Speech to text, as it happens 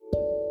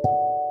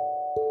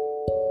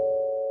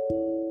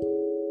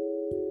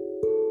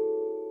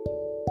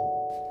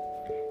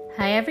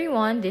Hi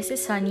everyone, this is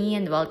Sunny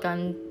and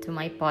welcome to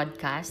my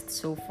podcast.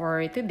 So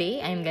for today,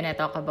 I'm gonna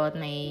talk about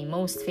my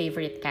most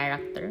favorite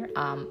character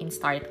in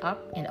Startup,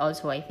 and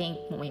also I think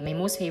my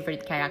most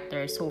favorite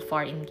character so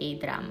far in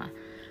K-drama.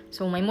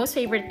 So my most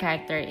favorite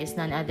character is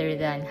none other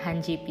than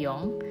Han Ji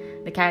Pyong,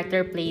 the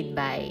character played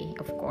by,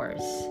 of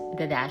course,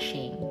 the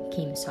dashing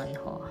Kim Son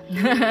Ho.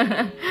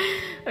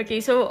 Okay,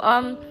 so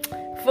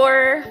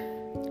for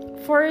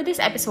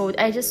this episode,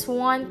 I just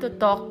want to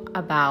talk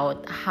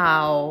about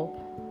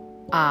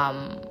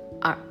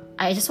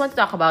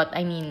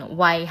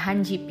why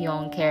Han Ji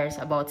Pyong cares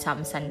about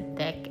Samsung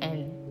Tech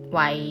and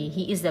why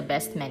he is the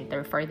best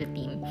mentor for the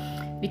team.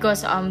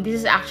 Because this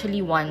is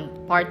actually one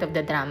part of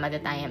the drama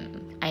that I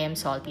am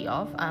salty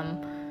of.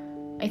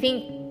 I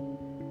think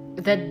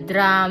the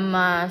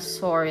drama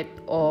sort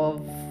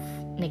of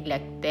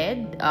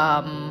neglected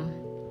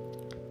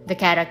the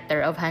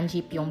character of Han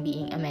Ji Pyong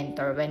being a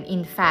mentor, when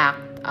in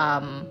fact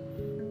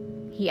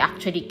he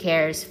actually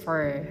cares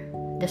for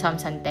the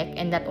Samsung Tech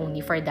and not only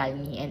for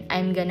Dalmi. And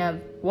I'm gonna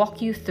walk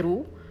you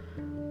through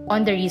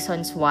on the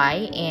reasons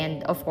why,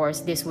 and of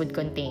course this would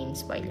contain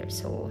spoilers.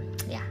 So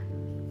yeah,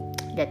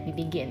 let me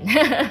begin.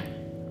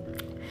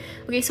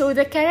 Okay, so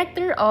the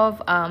character of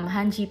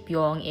Han Ji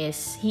Pyong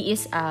is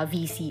a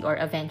VC, or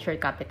a venture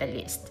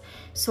capitalist.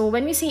 So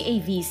when we say a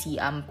VC,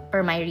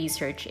 per my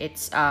research,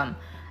 it's a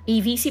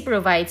VC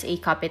provides a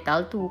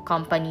capital to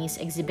companies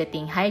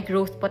exhibiting high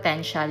growth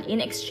potential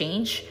in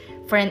exchange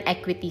for an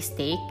equity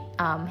stake.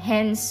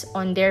 Hence,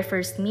 on their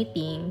first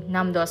meeting,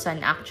 Nam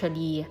Do-san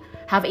actually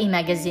have a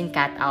magazine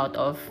cut out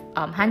of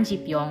Han Ji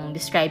Pyong,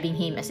 describing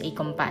him as a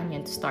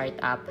companion to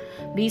startup.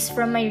 Based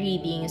from my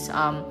readings,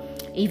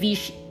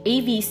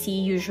 AVC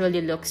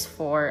usually looks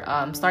for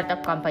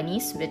startup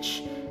companies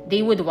which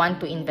they would want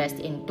to invest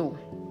into.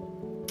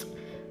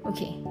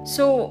 Okay,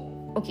 so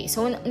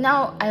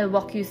now I'll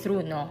walk you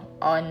through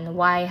on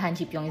why Han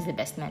Ji Pyong is the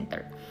best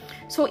mentor.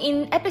 So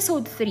in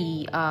episode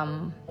 3,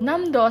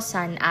 Nam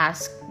Do-san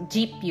asked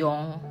Ji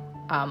Pyong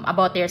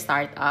about their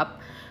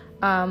startup.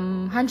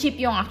 Han Ji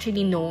Pyong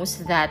actually knows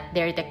that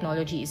their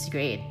technology is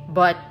great,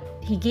 but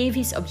he gave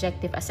his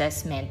objective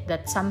assessment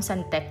that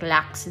Samsung Tech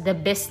lacks the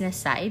business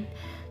side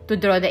to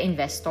draw the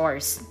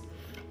investors.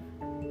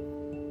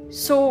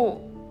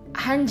 So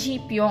Han Ji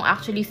Pyong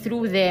actually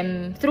threw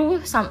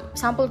some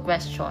sample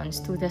questions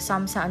to the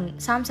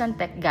Samsung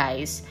Tech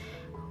guys,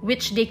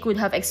 which they could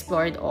have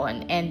explored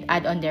on and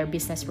add on their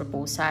business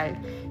proposal.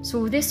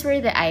 So these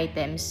were the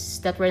items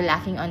that were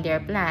lacking on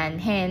their plan.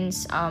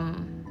 Hence,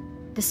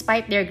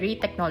 despite their great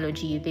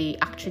technology, they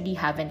actually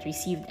haven't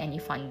received any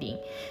funding.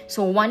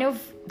 So one of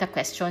the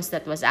questions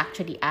that was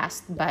actually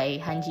asked by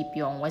Han Ji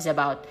Pyong was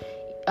about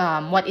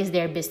what is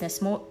their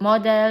business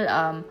model,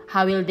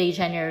 how will they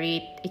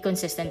generate a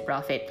consistent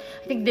profit.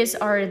 I think these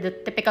are the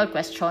typical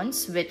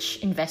questions which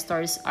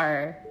investors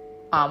are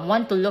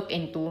want to look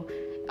into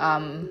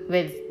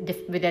with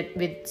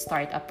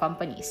startup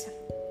companies.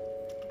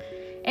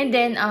 And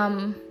then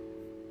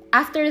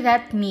after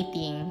that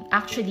meeting,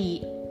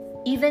 actually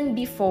even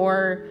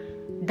before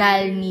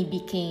Dalmi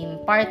became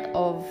part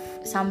of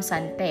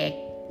Samsung Tech,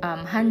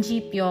 Han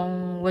Ji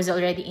Pyong was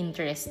already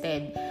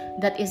interested.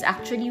 That is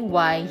actually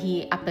why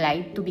he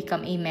applied to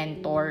become a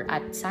mentor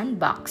at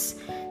Sandbox.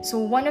 So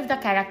one of the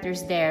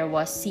characters there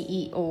was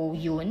CEO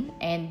Yoon,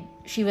 and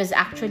she was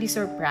actually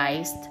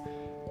surprised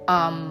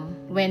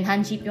when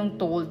Han Ji Pyong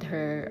told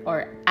her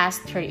or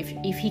asked her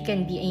if he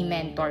can be a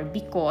mentor,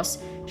 because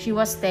she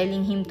was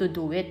telling him to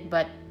do it,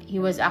 but he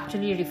was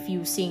actually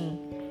refusing,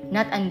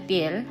 not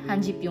until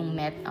Han Ji Pyong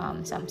met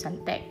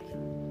Samsung Tech.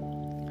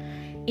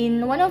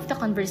 In one of the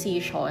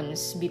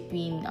conversations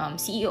between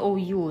CEO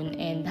Yoon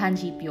and Han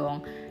Ji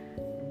Pyong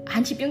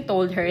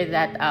told her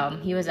that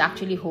he was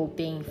actually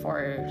hoping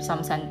for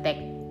Samsung Tech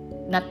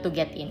not to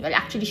get in. Well,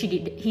 actually,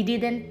 he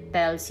didn't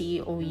tell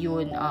CEO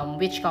Yoon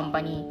which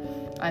company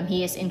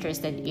he is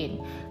interested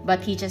in, but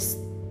he just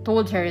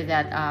told her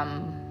that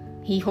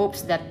he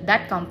hopes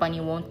that company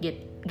won't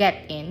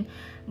get in.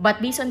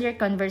 But based on their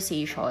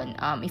conversation,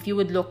 if you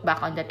would look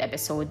back on that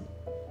episode,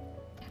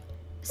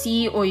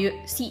 CEO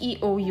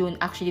Yoon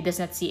actually does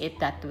not see it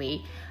that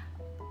way.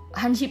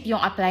 Han Ji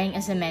Pyong applying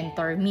as a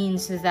mentor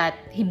means that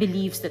he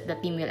believes that the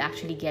team will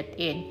actually get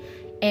in.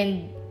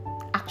 And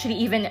actually,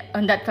 even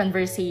on that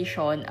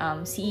conversation,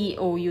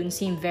 CEO Yoon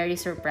seemed very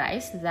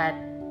surprised that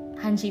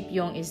Han Ji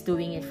Pyong is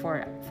doing it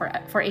for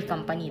a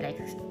company like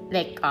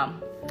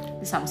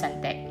the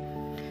Samsung Tech.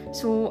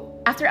 So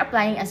after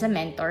applying as a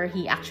mentor,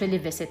 he actually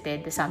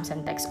visited the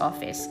Samsung Tech's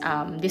office.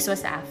 This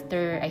was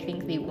after, I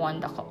think, they won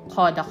the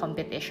CODA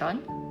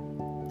competition.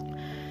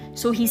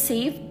 So he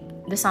saved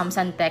the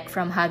Samsung Tech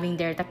from having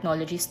their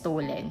technology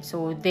stolen.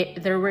 So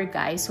there were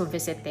guys who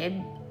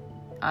visited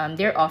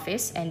their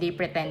office, and they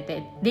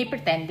pretended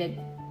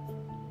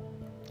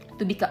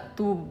to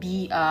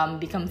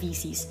become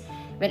VCs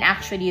when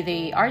actually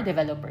they are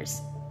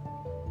developers.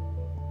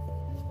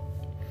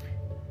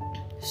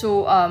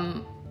 So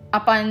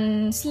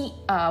when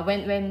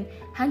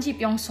Han Ji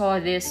Pyong saw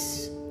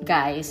this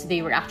guys,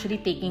 they were actually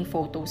taking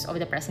photos of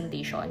the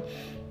presentation.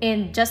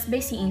 And just by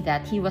seeing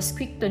that, he was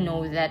quick to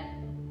know that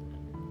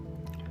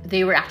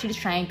they were actually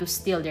trying to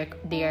steal the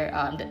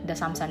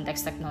Samsung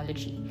Text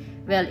technology.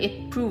 Well,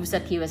 it proves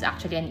that he was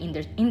actually an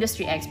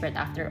industry expert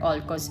after all,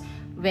 because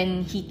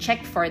when he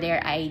checked for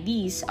their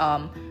IDs,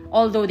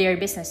 although their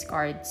business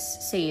cards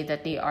say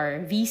that they are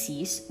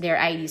VCs, their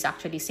IDs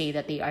actually say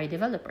that they are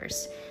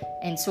developers.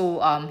 And so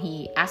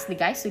he asked the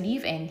guys to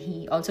leave, and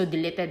he also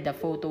deleted the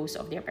photos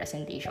of their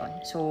presentation.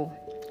 So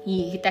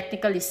he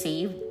technically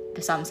saved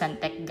the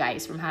Samsung Tech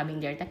guys from having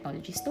their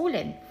technology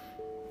stolen.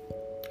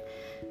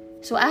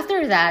 So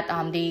after that,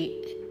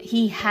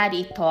 he had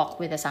a talk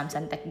with the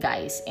Samsung Tech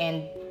guys,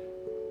 and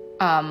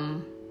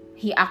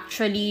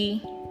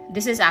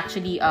this is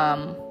actually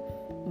how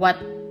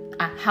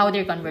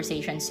their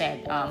conversation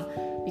said,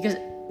 because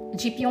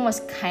Ji Pyong was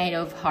kind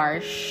of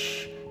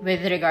harsh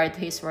with regard to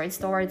his words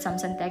towards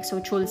Samsung Tech, so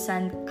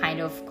Chulsan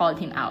kind of called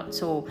him out.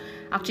 So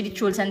actually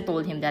Chulsan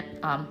told him that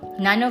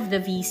none of the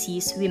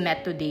VCs we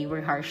met today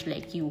were harsh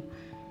like you.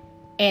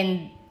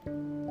 And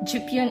Ji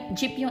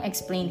Pyong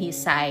explained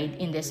his side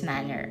in this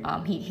manner.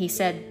 He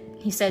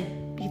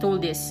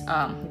told these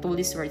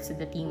words to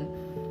the team: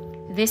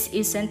 "This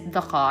isn't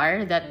the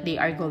car that they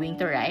are going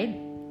to ride.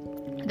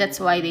 That's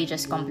why they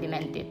just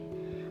compliment it.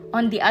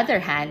 On the other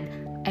hand,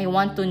 I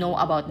want to know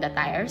about the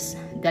tires,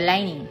 the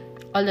lining,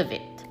 all of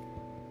it,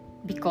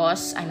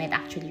 because I might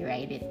actually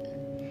ride it."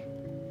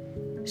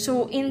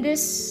 So in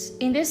this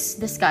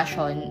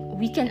discussion,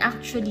 we can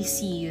actually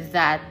see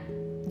that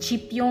Ji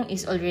Pyong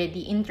is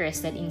already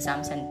interested in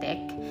Samsung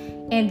Tech,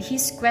 and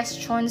his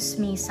questions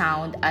may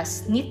sound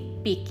as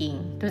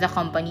nitpicking to the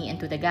company and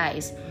to the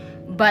guys,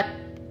 but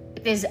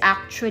it is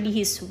actually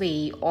his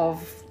way of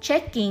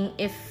checking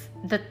if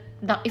the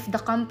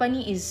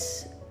company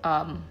is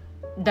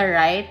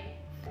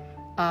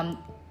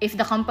if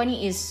the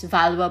company is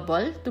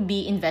valuable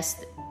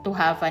to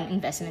have an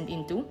investment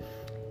into,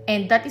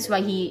 and that is why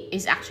he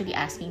is actually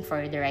asking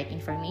for the right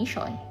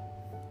information.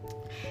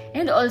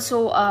 And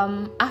also,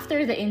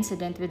 after the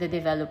incident with the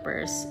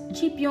developers,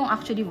 Ji Pyong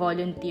actually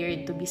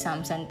volunteered to be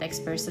Samsung Tech's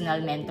personal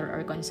mentor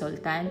or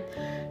consultant.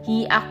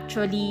 He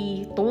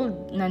actually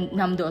told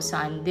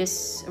Namdo-san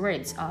these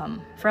words: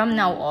 "From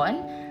now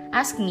on,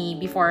 ask me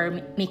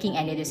before making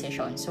any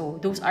decision." So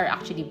those are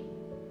actually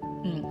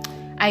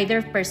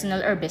either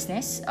personal or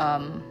business.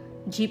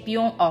 Ji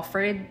Pyong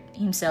offered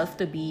himself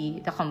to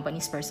be the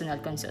company's personal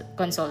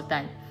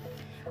consultant.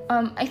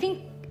 I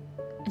think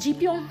Ji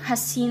Pyong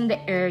has seen the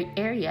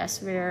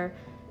areas where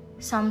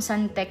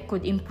Samsung Tech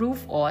could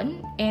improve on,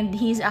 and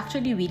he's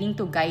actually willing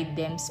to guide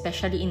them,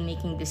 especially in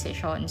making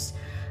decisions.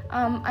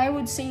 I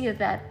would say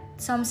that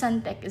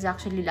Samsung Tech is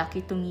actually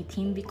lucky to meet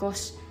him,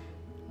 because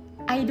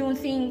I don't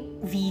think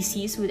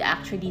VCs would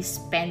actually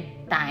spend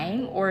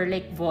time or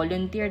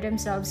volunteer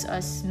themselves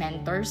as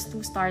mentors to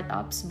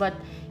startups. But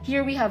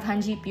here we have Han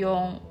Ji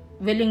Pyong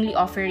willingly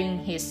offering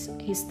his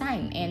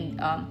time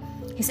and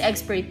his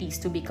expertise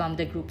to become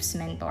the group's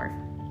mentor.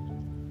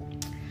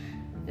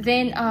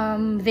 Then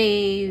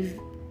they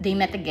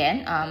met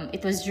again.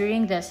 It was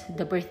during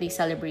the birthday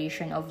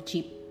celebration of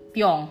Ji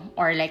Pyong,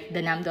 or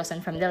the Namdo-san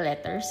from the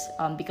letters,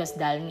 because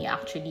Dalmi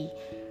actually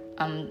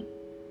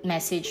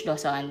messaged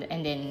Dosan,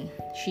 and then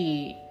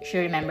she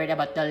remembered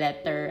about the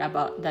letter,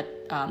 about that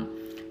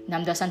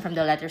Namdo-san from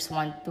the letters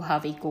want to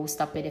have a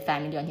co-stop with the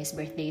family on his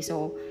birthday.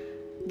 So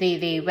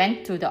they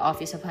went to the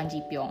office of Han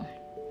Ji Pyong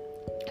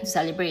to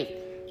celebrate.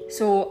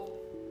 So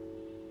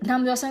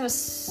Namdo-san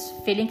was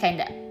feeling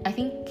I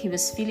think he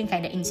was feeling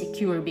kind of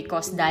insecure,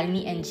 because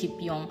Dalmi and Ji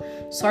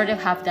Pyong sort of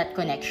have that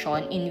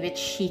connection in which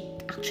he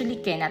actually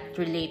cannot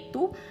relate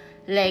to.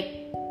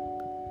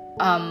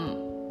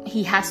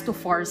 He has to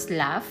force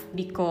laugh,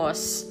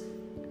 because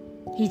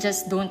he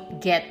just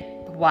don't get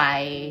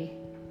why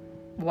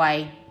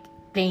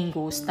playing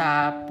Ghost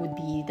Stop would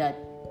be that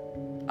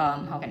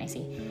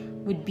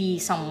would be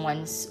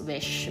someone's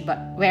wish. But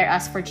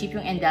whereas for Ji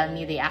Pyong and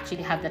Dalmi, they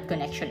actually have that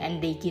connection,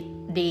 and they get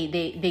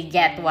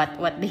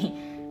what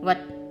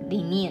they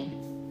mean.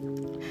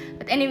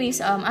 But anyways,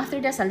 after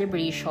the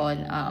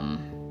celebration,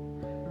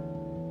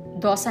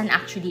 Dosan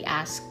actually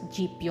asked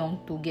Ji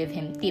Pyong to give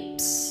him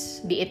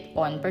tips, be it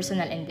on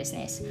personal and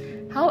business.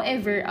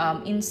 However,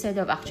 instead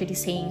of actually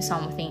saying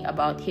something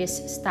about his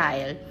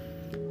style,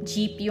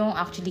 Ji Pyong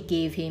actually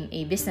gave him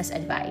a business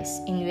advice,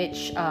 in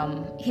which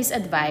his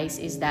advice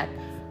is that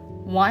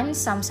once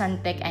Samsung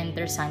Tech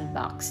enters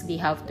Sandbox, they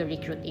have to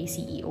recruit a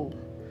CEO.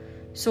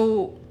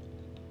 So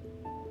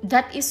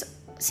that is,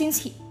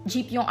 since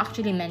Ji Pyong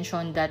actually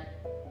mentioned that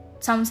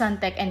Samsung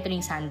Tech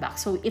entering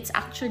Sandbox, so he's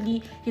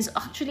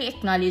actually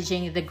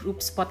acknowledging the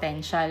group's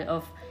potential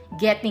of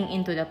getting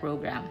into the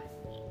program.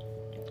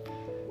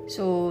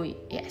 So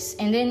yes,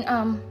 and then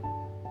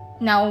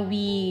now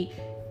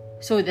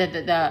so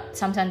the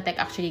Samsung Tech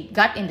actually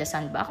got in the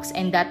Sandbox,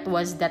 and that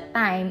was the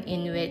time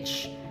in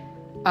which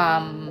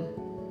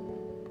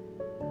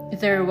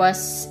there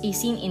was a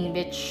scene in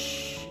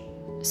which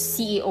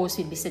CEOs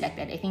will be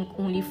selected. I think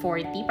only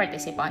 40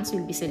 participants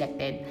will be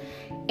selected,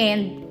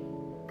 and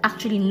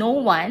actually no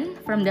one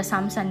from the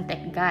Samsung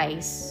Tech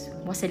guys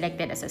was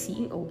selected as a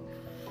CEO.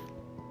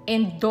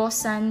 And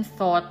Dosan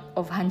thought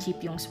of Han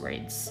Ji-pyong's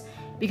words.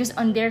 Because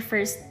on their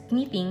first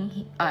meeting,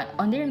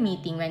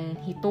 when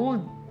he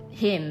told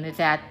him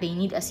that they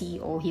need a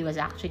CEO, he was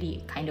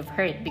actually kind of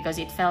hurt because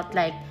it felt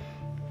like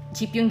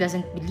Ji-pyong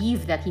doesn't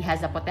believe that he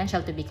has the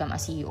potential to become a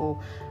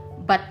CEO.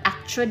 But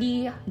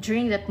actually,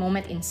 during that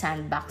moment in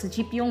Sandbox,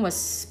 Ji-pyong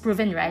was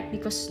proven right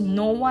because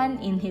no one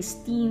in his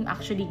team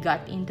actually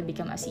got in to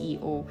become a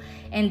CEO.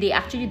 And they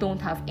actually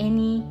don't have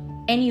any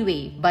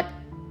way but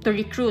to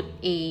recruit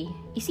a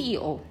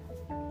CEO.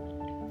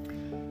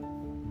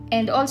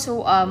 And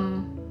also,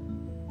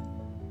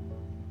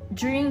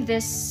 during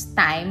this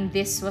time,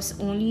 this was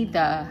only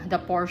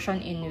the portion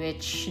in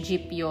which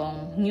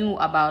Ji-pyong knew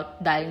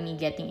about Dalmi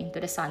getting into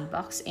the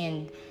Sandbox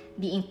and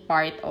being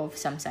part of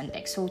Samsung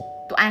Tech. So,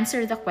 to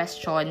answer the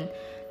question,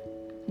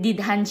 did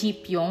Han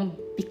Ji-pyong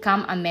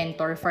become a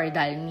mentor for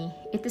Dalmi?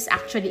 It is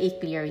actually a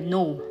clear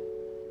no.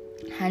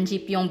 Han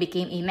Ji-pyong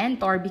became a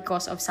mentor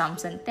because of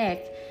Samsung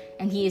Tech,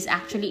 and he is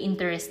actually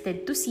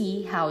interested to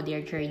see how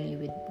their journey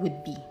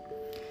would be.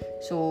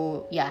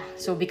 So, yeah.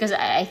 So, because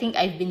I think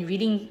I've been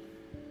reading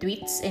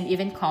tweets and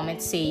even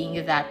comments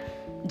saying that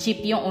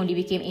Ji-pyong only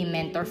became a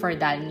mentor for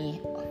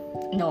Dalmi.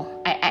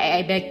 No,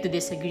 I beg to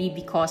disagree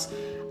because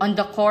on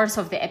the course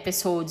of the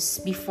episodes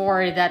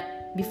before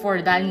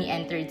Dalmi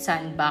entered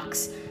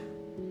Sandbox,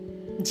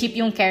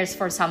 Ji-pyong cares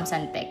for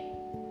Samsung Tech.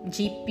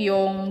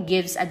 Ji-pyong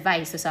gives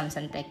advice to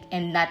Samsung Tech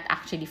and not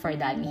actually for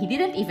Dalmi. He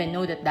didn't even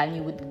know that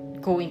Dalmi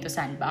would go into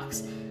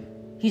Sandbox.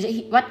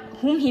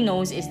 Whom he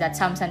knows is that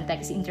Samsung Tech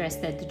is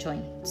interested to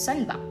join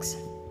Sandbox.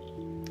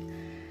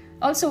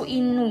 Also,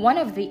 in one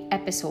of the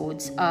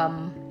episodes,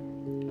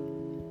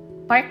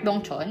 Park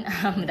Dong-chon,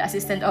 the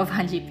assistant of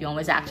Han Ji-pyong,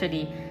 was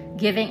actually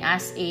giving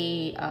us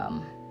a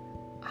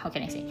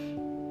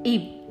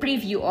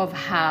preview of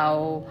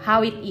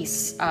how it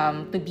is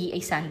to be a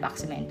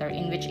Sandbox mentor,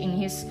 in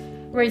his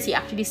words, he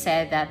actually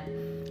said that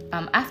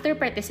after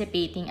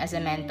participating as a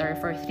mentor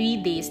for 3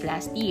 days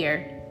last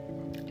year,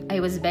 I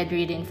was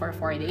bedridden for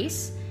 4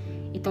 days.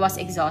 It was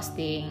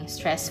exhausting,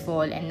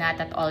 stressful, and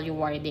not at all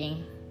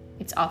rewarding.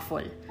 It's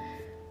awful.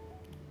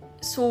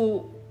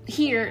 So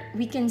here,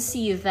 we can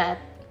see that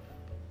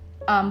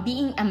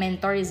being a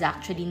mentor is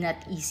actually not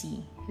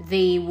easy.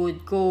 They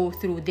would go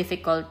through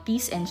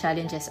difficulties and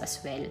challenges as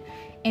well.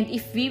 And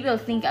if we will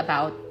think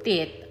about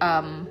it,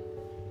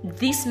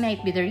 this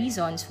might be the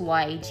reasons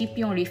why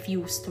Ji-pyong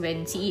refused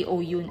when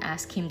CEO Yoon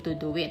asked him to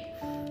do it.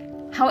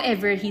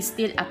 However, he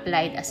still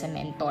applied as a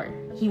mentor.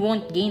 He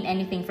won't gain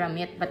anything from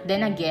it, but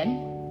then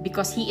again,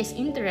 because he is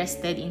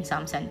interested in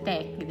Samsung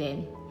Tech,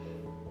 then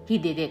he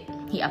did it.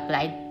 He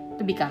applied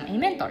to become a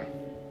mentor.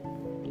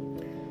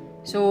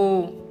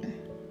 So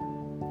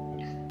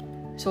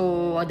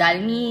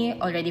Dalmi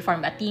already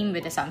formed a team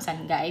with the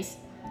Samsung guys,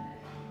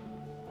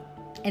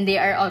 and they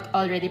are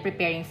already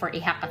preparing for a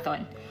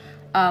hackathon.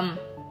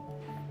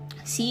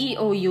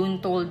 CEO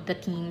Yoon told the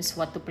teams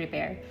what to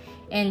prepare,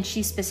 and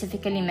she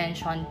specifically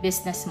mentioned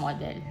business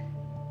model.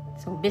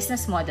 So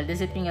business model,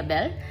 does it ring a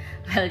bell?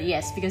 Well,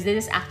 yes, because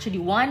this is actually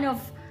one of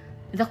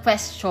the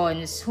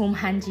questions whom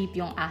Han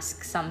Ji-pyong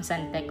asked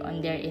Samsung Tech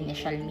on their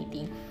initial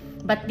meeting.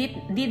 But did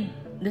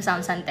the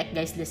Samsung Tech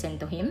guys listen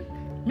to him?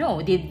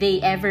 No. Did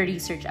they ever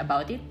research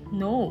about it?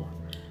 No.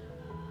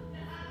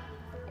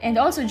 And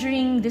also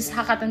during this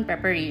hackathon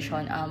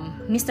preparation,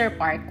 Mr.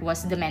 Park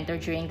was the mentor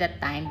during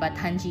that time, but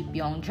Han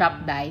Ji-pyong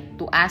dropped by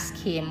to ask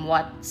him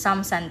what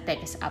Samsung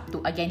Tech is up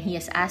to. Again, he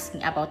is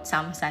asking about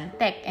Samsung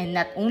Tech and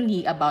not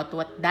only about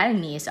what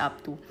Dalmi is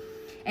up to.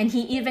 And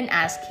he even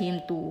asked him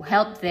to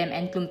help them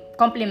and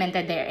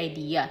complimented their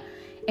idea.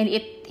 And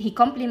he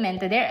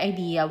complimented their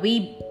idea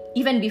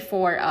even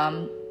before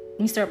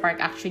Mr. Park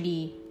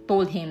actually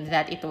told him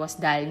that it was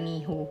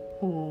Dalmi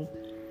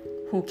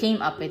who came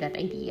up with that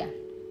idea.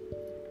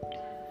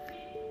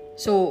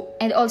 So,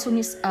 and also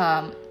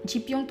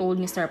Ji-pyong told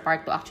Mr.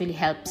 Park to actually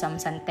help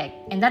Samsung Tech,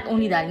 and not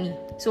only Dalmi.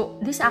 So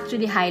this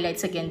actually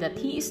highlights again that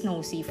he is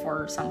nosy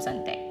for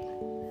Samsung Tech.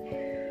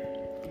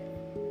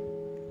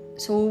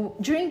 So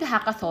during the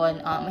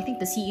hackathon, I think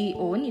the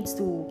CEO needs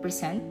to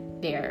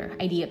present their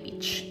idea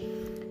pitch.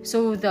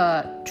 So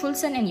the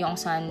Chulsan and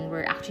Yongsan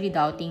were actually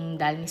doubting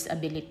Dalmi's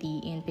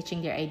ability in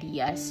pitching their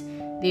ideas.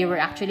 They were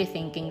actually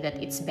thinking that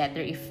it's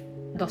better if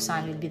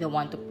Dosan will be the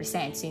one to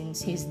present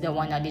since he's the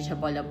one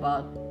knowledgeable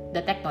about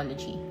the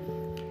technology.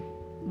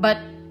 But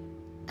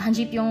Han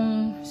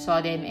Ji-pyong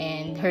saw them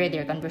and heard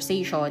their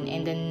conversation,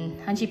 and then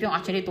Han Ji-pyong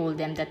actually told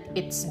them that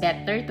it's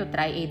better to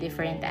try a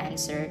different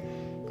answer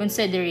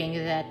considering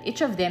that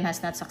each of them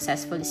has not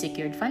successfully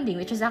secured funding,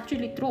 which is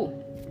actually true.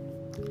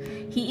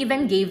 He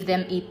even gave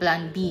them a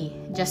plan B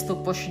just to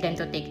push them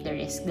to take the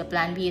risk. The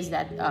plan B is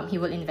that he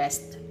will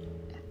invest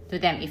to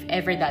them if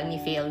ever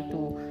Dalmi failed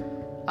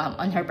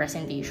on her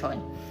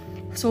presentation.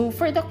 So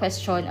for the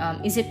question,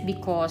 is it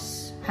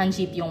because Han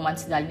Ji-pyong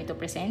wants Dalmi to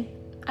present?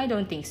 I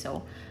don't think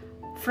so.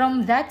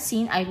 From that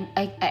scene,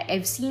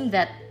 I've seen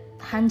that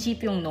Han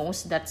Ji-pyong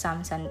knows that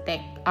Samsung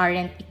Tech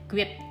aren't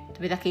equipped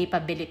with the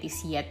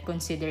capabilities yet,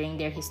 considering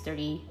their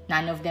history.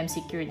 None of them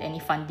secured any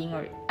funding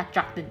or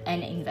attracted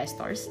any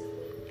investors.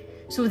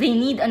 So they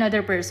need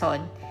another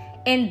person.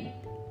 And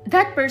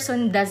that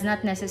person does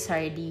not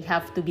necessarily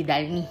have to be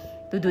Dalmi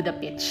to do the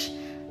pitch.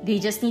 They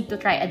just need to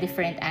try a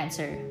different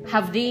answer.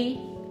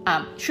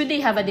 Should they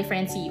have a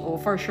different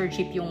CEO, for sure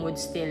Ji Pyong would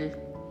still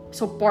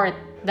support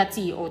that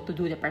CEO to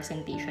do the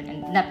presentation,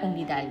 and not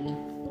only Dalmi.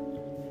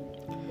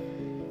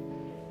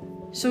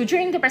 So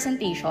during the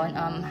presentation,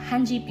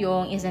 Han Ji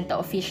Pyong isn't the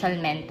official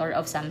mentor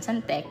of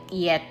Samsung Tech,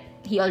 yet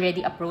he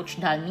already approached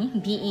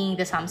Dalmi, being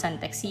the Samsung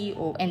Tech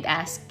CEO, and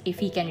asked if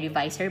he can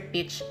revise her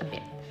pitch a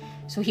bit.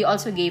 So he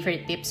also gave her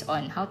tips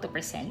on how to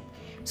present.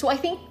 So I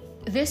think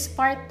this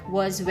part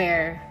was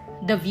where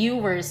the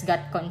viewers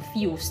got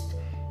confused,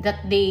 that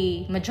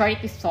they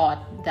majority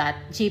thought that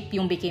Ji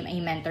Pyong became a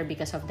mentor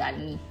because of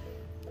Dalmi.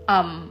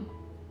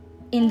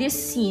 In this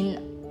scene,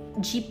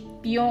 Ji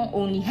Pyong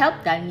only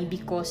helped Dalmi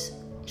because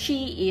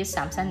she is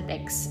Samsung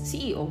Tech's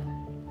CEO.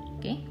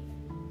 Okay?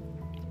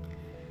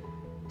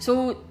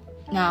 So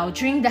now,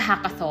 during the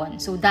hackathon,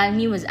 so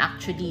Dalmi was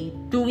actually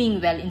doing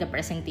well in the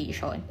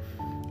presentation.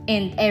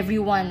 And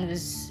everyone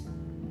was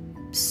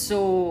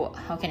so,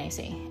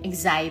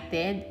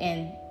 excited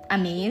and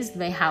amazed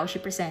by how she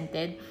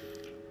presented.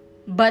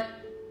 But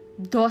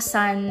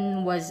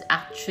Do-san was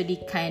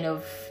actually kind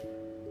of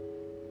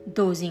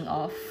dozing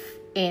off,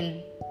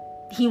 and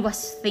he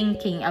was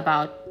thinking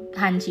about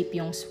Han Ji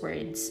Pyong's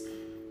words.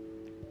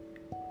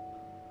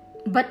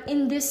 But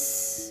in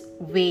this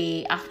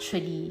way,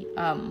 actually,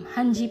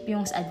 Han Ji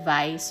Pyong's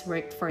advice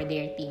worked for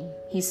their team.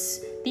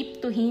 His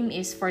tip to him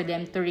is for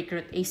them to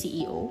recruit a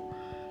CEO,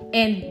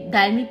 and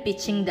Dalmi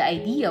pitching the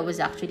idea was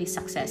actually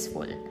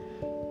successful.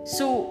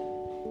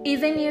 So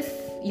even if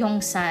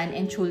Yong-san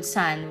and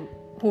Chul-san,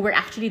 who were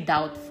actually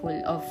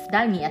doubtful of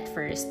Dalmi at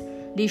first,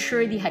 they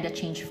surely had a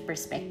change of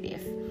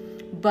perspective.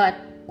 But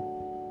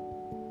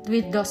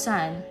with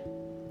Do-san,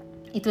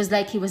 it was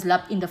like he was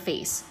slapped in the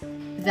face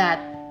that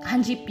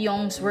Han Ji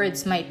Pyong's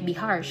words might be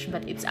harsh,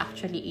 but it's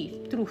actually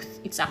a truth.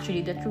 It's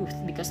actually the truth,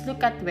 because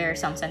look at where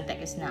Samsung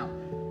Tech is now.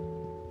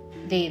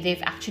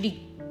 They've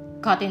actually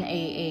gotten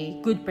a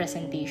good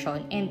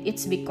presentation, and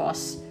it's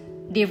because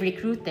they've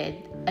recruited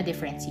a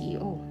different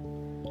CEO.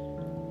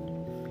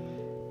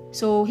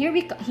 So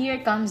here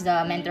comes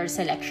the mentor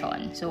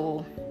selection.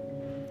 So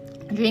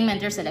during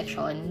mentor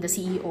selection, the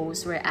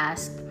CEOs were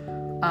asked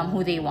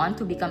who they want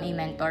to become a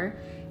mentor.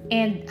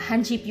 And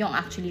Han Ji Pyong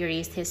actually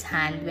raised his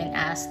hand when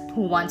asked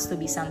who wants to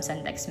be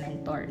Samsung Tech's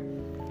mentor.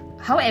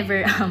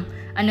 However,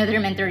 another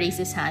mentor raised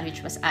his hand,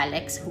 which was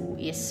Alex, who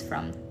is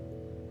from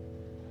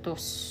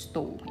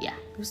Tusto. Yeah,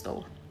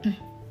 Tusto.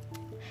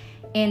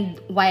 And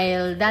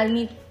while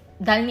Dalmi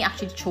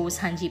actually chose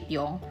Han Ji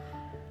Pyong,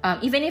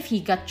 even if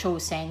he got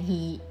chosen,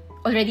 he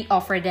already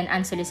offered an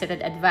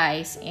unsolicited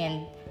advice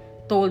and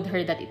told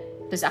her that it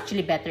was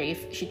actually better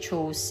if she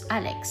chose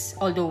Alex.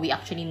 Although we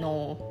actually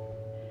know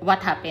what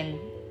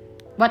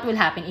will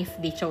happen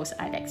if they chose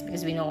Alex,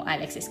 because we know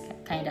Alex is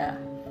kind of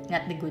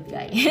not the good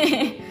guy.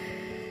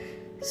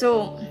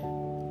 So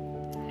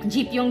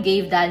Ji Pyong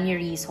gave Dalmi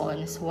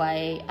reasons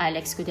why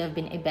Alex could have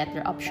been a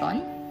better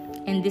option,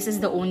 and this is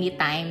the only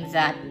time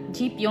that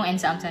Ji Pyong and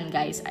Samsung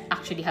guys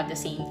actually have the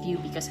same view,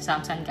 because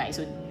Samsung guys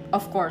would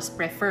of course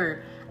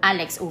prefer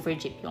Alex over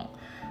Ji Pyong.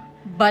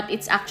 But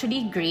it's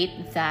actually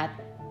great that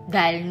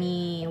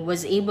Dalmi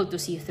was able to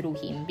see through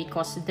him,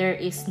 because there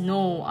is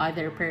no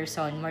other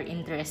person more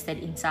interested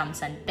in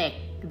Samsung Tech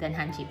than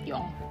Han Ji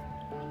Pyong.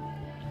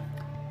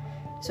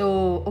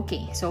 So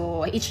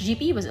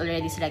HGP was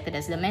already selected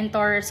as the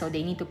mentor, so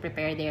they need to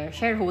prepare their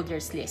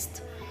shareholders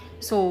list.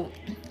 So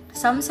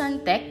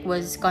Samsung Tech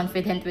was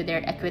confident with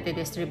their equity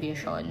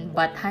distribution,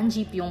 but Han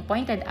Ji Pyong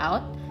pointed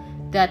out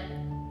that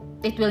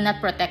it will not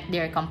protect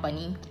their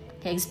company.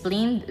 He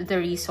explained the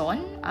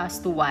reason as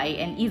to why,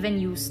 and even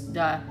used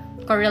the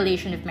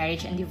correlation of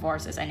marriage and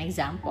divorce as an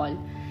example.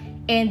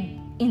 And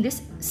in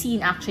this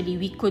scene, actually,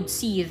 we could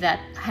see that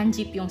Han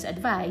Ji Pyong's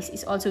advice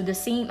is also the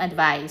same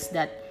advice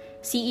that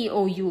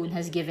CEO Yoon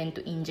has given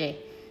to Inje.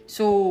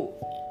 So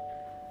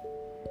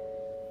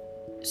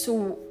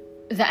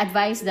the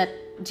advice that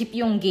Ji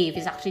Pyong gave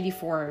is actually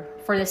for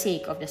the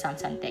sake of the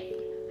Samsung Tech.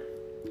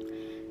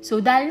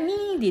 So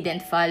Dalmi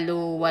didn't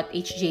follow what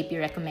HJP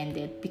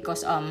recommended,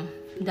 because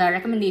the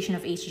recommendation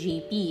of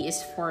HJP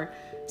is for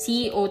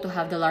CEO to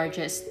have the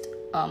largest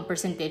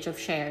percentage of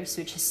shares,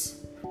 which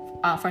is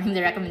for him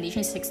the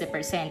recommendation is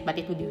 60%, but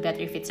it would be better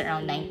if it's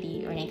around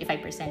 90 or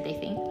 95%, I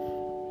think.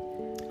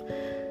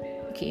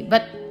 Okay,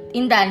 but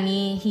in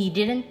Dalmi, he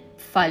didn't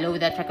follow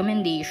that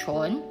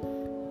recommendation,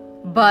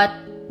 but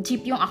Ji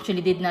Pyong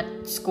actually did not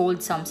scold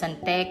Samsung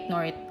Tech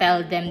nor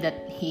tell them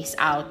that he's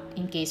out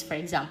in case, for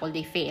example,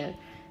 they fail.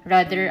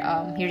 Rather,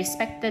 he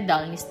respected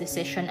Dalmi's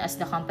decision as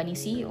the company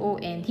CEO,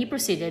 and he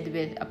proceeded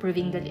with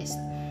approving the list.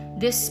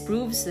 This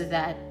proves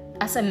that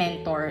as a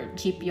mentor,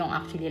 Ji Pyong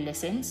actually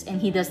listens,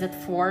 and he does not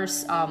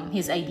force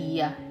his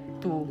idea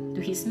to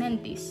his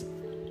mentees.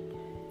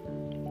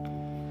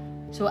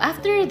 So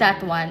after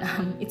that one,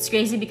 it's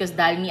crazy because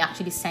Dalmi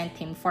actually sent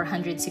him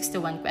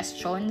 461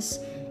 questions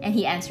and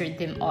he answered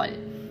them all.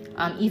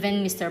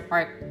 Even Mr.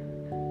 Park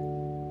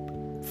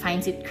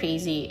finds it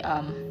crazy.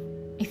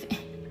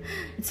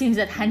 It seems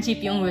that Han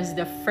Ji-pyong was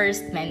the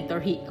first mentor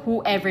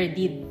who ever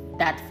did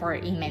that for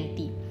a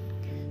mentee.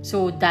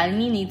 So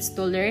Dalmi needs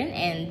to learn,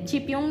 and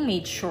Ji-pyong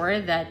made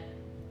sure that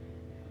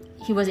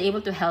he was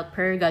able to help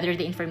her gather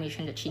the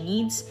information that she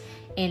needs.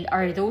 And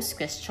are those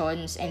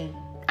questions and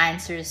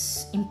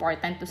answers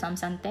important to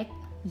Samsung Tech?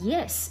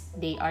 Yes,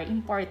 they are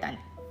important.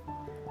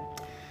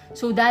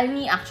 So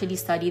Dalmi actually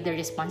studied the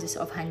responses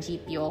of Han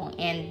Ji-pyong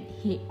and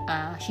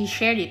she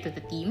shared it to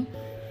the team.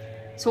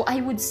 So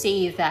I would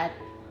say that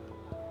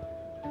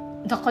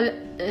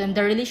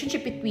the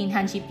relationship between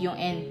Han Ji-pyong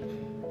and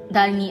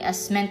Dalmi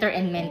as mentor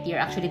and mentee are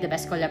actually the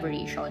best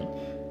collaboration.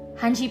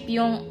 Han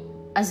Ji-pyong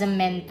as a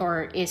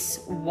mentor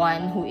is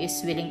one who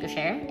is willing to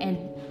share, and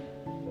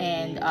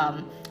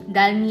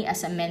Dalmi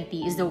as a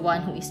mentee is the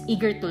one who is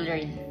eager to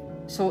learn.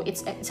 So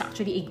it's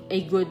actually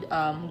a good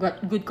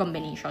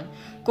combination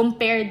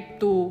compared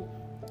to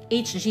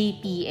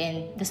HJP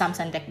and the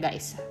Samsung Tech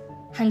guys.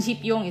 Han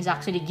Ji-pyong is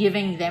actually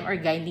giving them or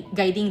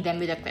guiding them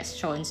with the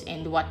questions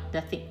and what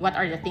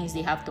are the things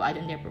they have to add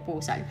on their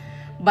proposal.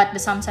 But the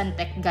Samsung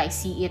Tech guys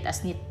see it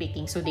as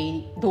nitpicking, so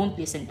they don't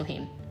listen to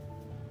him.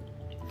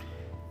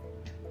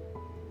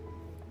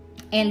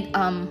 And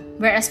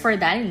whereas for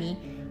Dalmi,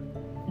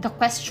 the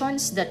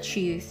questions that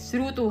she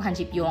threw to Han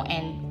Ji-pyong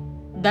and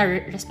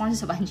the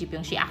responses of Han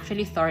Ji-pyong, she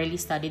actually thoroughly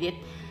studied it.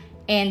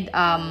 And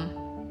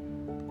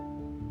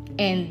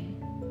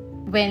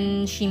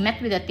when she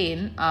met with the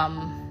team,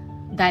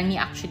 Dalmi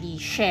actually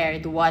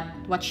shared what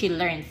she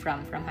learned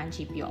from Han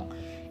Ji-pyong.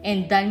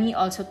 And Dalmi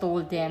also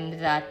told them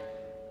that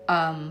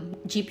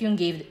Ji-pyong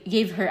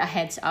gave her a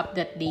heads up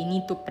that they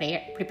need to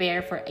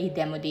prepare for a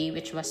demo day,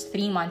 which was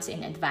 3 months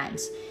in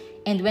advance.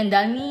 And when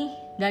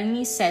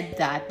Dalmi said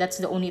that, that's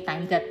the only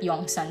time that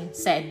Yongsan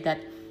said that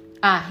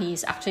he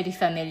is actually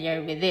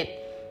familiar with it.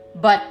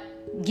 But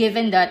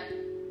given that,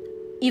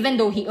 even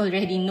though he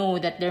already know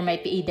that there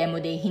might be a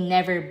demo day, he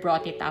never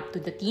brought it up to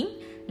the team,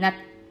 not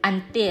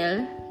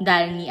until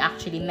Dalmi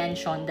actually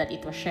mentioned that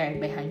it was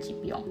shared by Han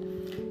Ji-pyong.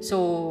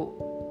 So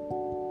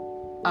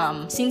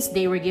since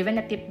they were given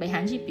a tip by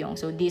Han Ji-pyong,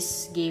 so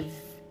this gave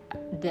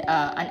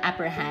an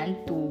upper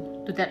hand to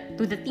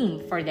the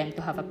team for them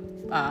to have a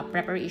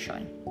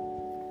preparation.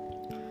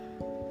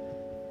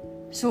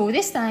 So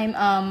this time,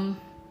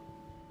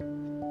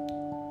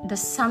 the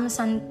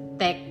Samsung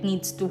Tech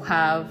needs to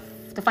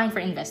find for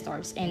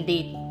investors, and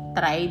they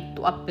tried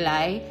to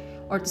apply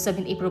or to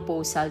submit a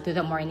proposal to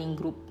the morning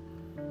group.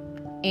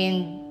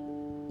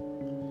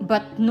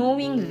 But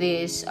knowing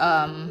this,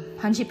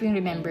 Han Ji-pyong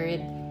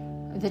remembered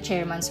the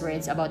chairman's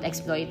words about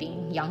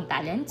exploiting young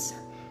talents.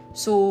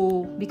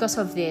 So because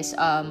of this,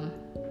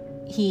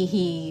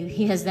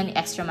 he has done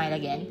extra mile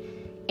again,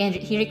 and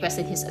he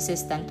requested his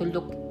assistant to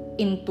look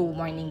into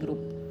morning group.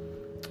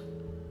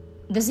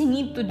 Does he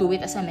need to do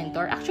it as a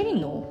mentor? Actually,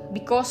 no,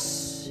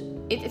 because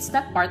it's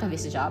not part of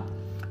his job.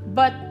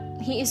 But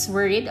he is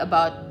worried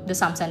about the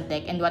Samsung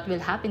Tech and what will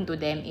happen to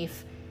them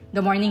if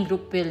the morning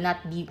group will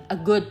not be a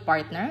good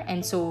partner,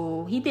 and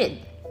so he did.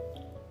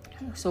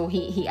 So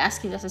he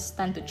asked his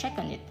assistant to check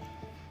on it.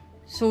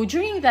 So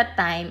during that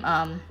time,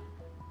 how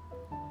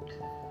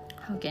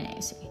can I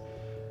say?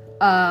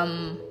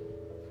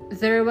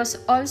 There was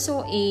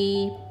also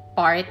a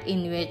part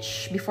in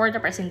which, before the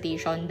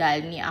presentation,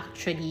 Dalmi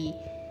actually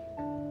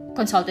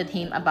consulted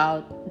him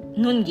about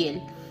Noongil.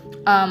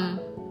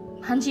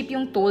 Han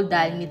Ji-pyong told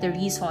Dalmi the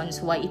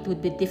reasons why it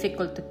would be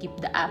difficult to keep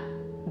the app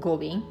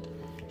going.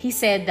 He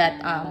said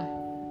that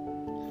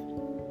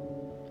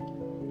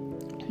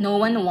no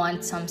one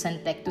wants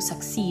Samsung Tech to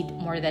succeed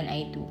more than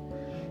I do.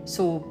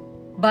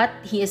 But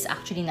he is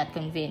actually not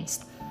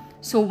convinced.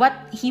 So what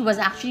he was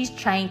actually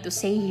trying to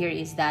say here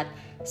is that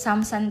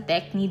Samsung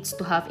Tech needs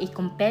to have a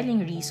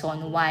compelling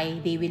reason why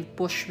they will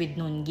push with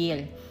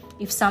Noongil.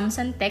 If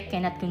Samsung Tech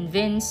cannot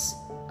convince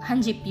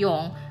Han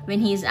Ji-pyong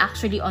when he is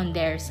actually on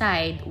their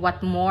side,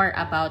 what more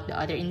about the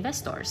other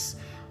investors?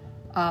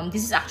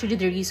 This is actually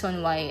the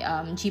reason why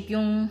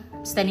Ji-pyong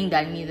is telling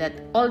Dalmi that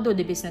although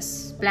the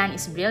business plan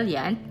is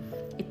brilliant,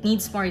 it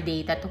needs more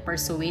data to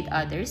persuade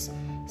others,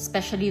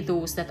 especially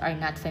those that are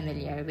not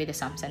familiar with the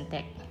Samsung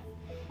Tech.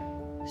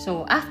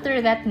 So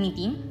after that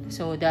meeting,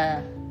 so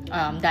the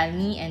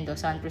Dalmi and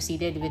Dosan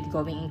proceeded with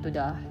going into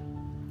the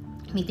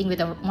meeting with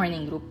the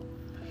morning group.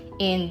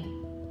 And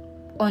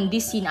on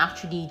this scene,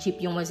 actually,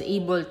 Ji-pyong was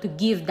able to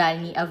give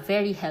Dalmi a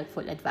very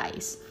helpful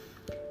advice.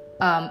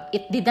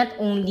 It did not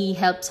only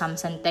help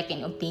Samsung Tech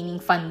in obtaining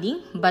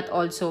funding, but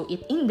also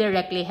it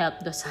indirectly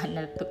helped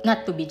Dosan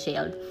not to be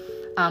jailed.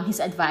 His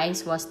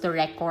advice was to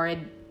record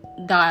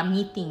the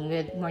meeting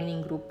with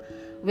morning group,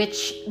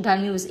 which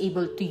Dalmi was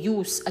able to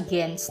use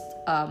against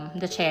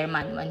the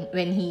chairman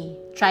when he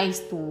tries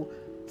to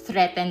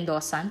threaten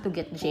Dosan to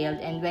get jailed,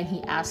 and when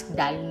he asked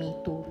Dalmi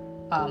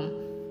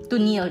to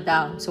kneel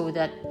down so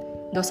that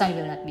Dosan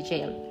will not be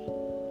jailed.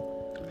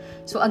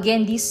 So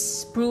again,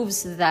 this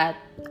proves that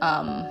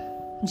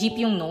Ji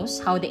Pyong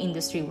knows how the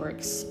industry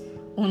works,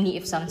 only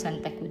if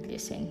Samsung Tech would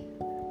listen.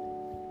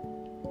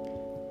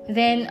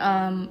 Then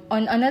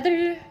on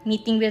another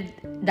meeting with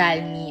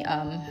Dalmi,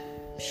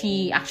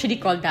 she actually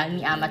called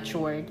Dalmi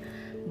amateur,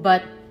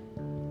 but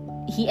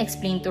he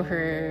explained to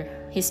her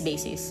his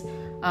basis.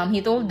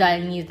 He told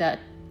Dalmi that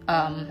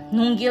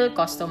Nunggil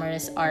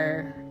customers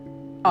are...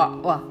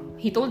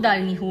 he told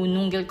Dalmi who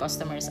Nunggil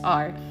customers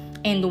are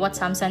and what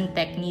Samsung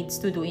Tech needs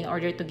to do in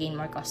order to gain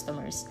more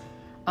customers.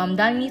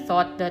 Dalmi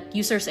thought that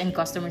users and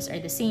customers are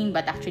the same,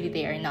 but actually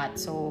they are not.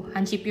 So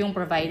Han Ji Pyong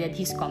provided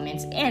his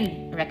comments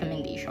and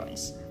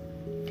recommendations.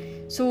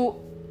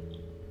 So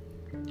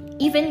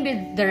even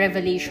with the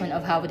revelation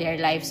of how their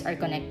lives are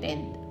connected,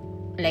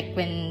 like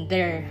when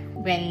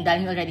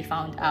Dalmi already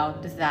found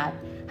out that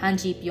Han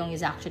Ji Pyong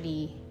is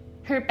actually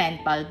her pen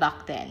pal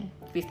back then,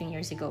 15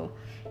 years ago,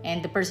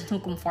 and the person who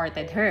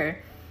comforted her,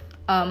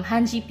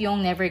 Han Ji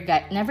Pyong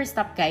never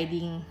stopped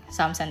guiding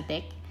Samsung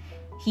Tech.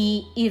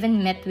 He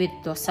even met with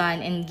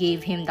Dosan and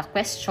gave him the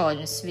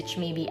questions which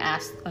may be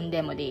asked on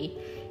demo day.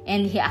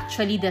 And he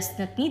actually does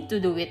not need to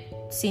do it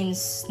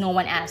since no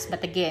one asked.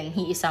 But again,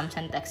 he is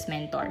Samsung Tech's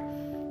mentor.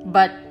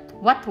 But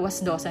what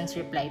was Dosan's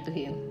reply to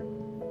him?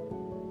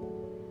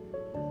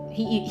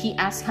 He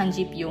asked Han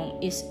Ji Pyong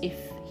if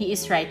he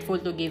is rightful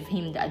to give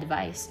him the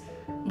advice.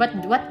 But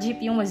what Ji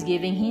Pyong was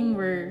giving him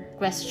were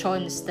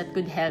questions that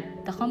could help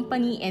the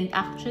company and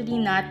actually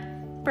not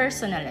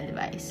personal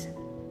advice.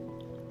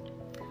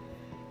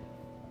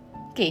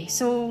 Okay,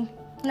 so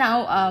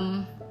now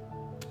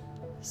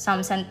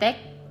Samsung Tech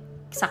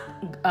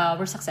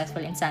were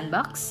successful in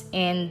Sandbox,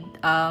 and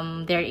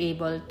they're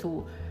able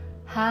to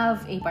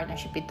have a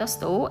partnership with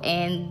Tosto,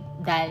 and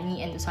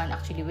Dalmi and Dosan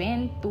actually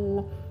went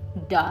to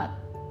the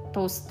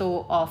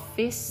Tosto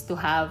office to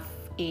have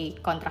a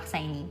contract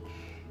signing.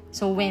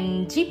 So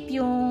when Ji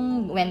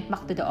Pyong went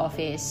back to the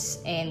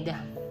office and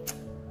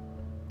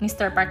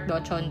Mr. Park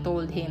Do-chon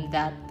told him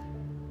that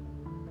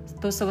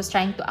Tosto was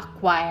trying to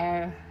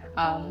acquire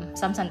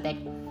Samsung Tech,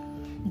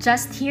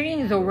 just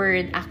hearing the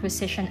word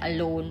acquisition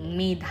alone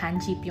made Han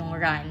Ji Pyong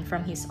run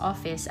from his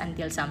office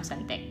until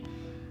Samsung Tech.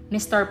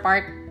 Mr.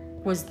 Park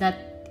was not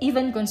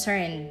even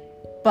concerned,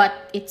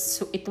 but it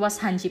was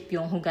Han Ji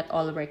Pyong who got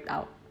all worked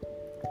out.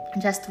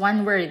 Just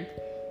one word,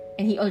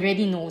 and he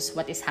already knows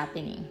what is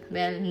happening.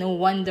 Well, no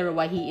wonder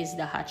why he is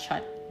the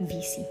hotshot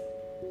VC.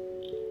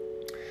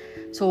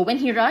 So when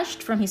he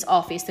rushed from his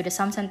office to the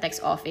Samsung Tech's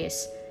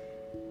office,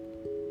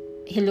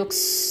 he looks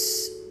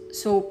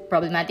so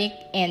problematic,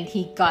 and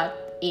he got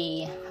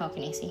a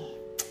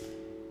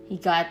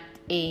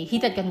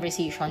heated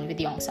conversation with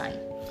Yongsan.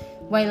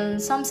 While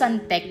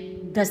Samsung Tech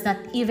does not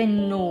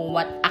even know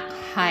what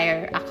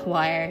acquire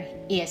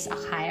is,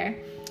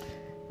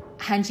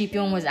 Han Ji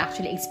Pyong was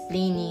actually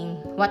explaining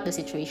what the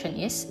situation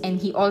is, and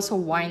he also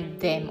warned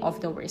them of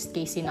the worst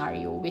case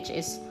scenario, which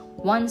is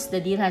once the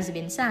deal has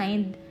been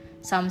signed,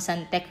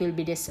 Samsung Tech will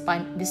be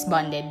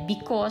disbanded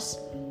because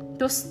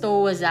Tosto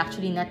was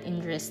actually not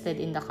interested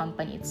in the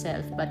company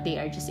itself, but they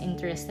are just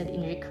interested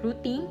in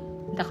recruiting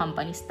the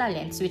company's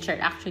talents, which are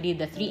actually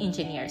the 3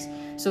 engineers.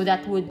 So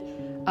that would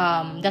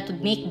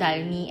make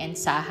Dalmi and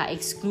Saha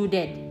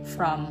excluded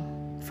from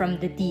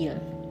the deal.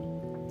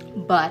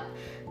 But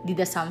did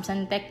the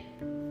Samsung Tech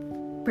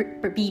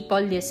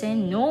people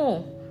listen?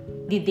 No.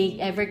 Did they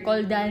ever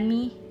call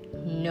Dalmi?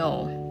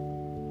 No.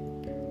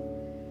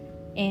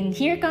 And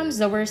here comes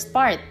the worst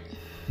part.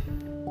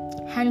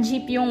 Han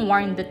Ji Pyong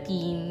warned the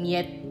team,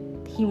 yet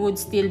he would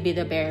still be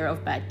the bearer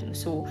of bad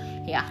news. So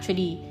he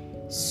actually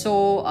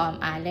saw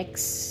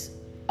Alex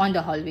on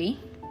the hallway,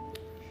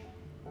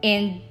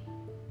 and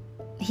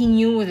he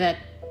knew that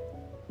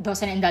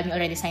Dosan and Dalmi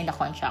already signed the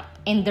contract,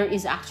 and there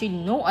is actually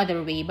no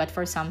other way but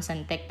for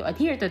Samsung Tech to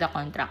adhere to the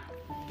contract.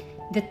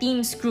 The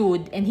team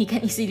screwed, and he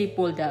can easily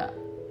pull the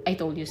 "I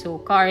told you so"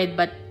 card,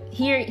 but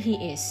here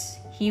he is.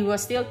 He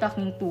was still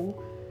talking to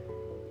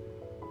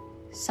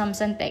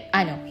Samsung Tech.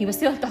 He was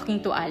still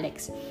talking to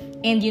Alex.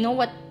 And you know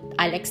what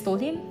Alex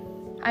told him?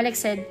 Alex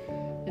said,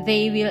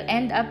 they will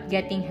end up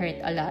getting hurt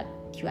a lot.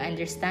 You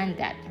understand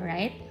that,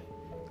 right?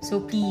 So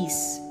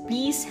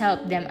please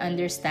help them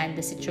understand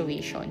the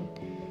situation.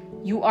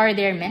 You are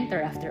their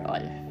mentor after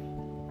all.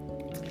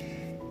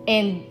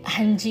 And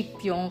Han Ji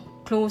Pyong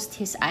closed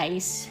his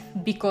eyes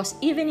because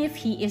even if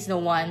he is the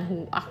one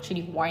who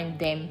actually warned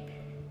them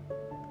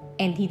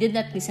and he did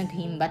not listen to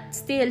him, but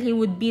still he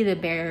would be the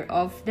bearer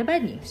of the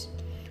bad news.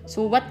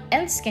 So what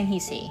else can he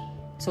say?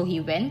 So he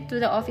went to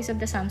the office of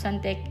the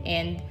Samsung Tech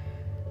and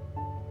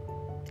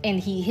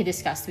he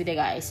discussed with the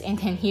guys. And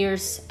then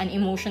here's an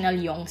emotional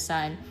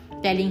Yongsan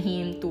telling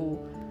him to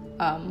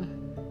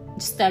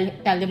just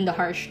tell him the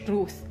harsh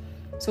truth.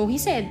 So he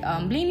said,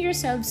 blame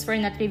yourselves for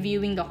not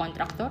reviewing the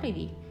contract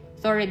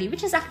thoroughly,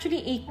 which is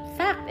actually a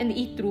fact and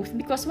a truth,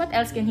 because what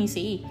else can he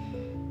say?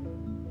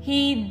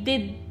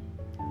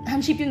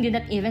 Han Ji Pyong did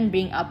not even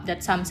bring up that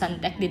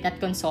Samsung Tech did not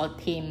consult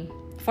him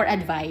for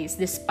advice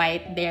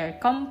despite their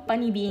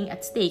company being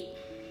at stake,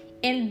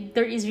 and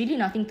there is really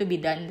nothing to be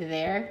done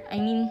there. I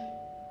mean,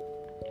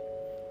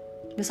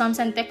 the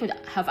Samsung Tech would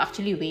have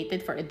actually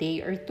waited for a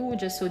day or two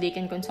just so they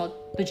can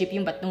consult to Jeep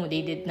Yung, but no,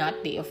 they did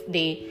not.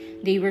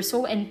 They were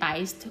so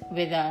enticed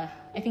with a,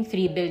 I think,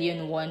 3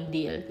 billion won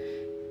deal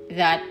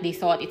that they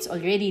thought it's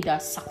already the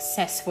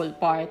successful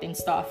part and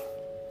stuff,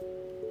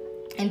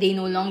 and they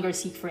no longer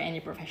seek for any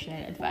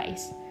professional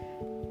advice.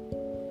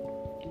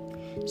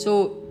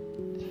 So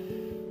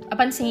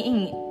upon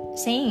saying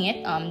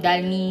it,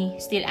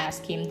 Dalmi still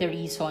asked him the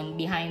reason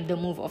behind the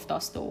move of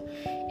Tosto,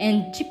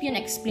 and Jeep Yung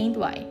explained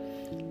why.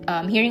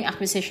 Hearing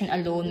acquisition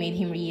alone made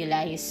him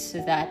realize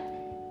that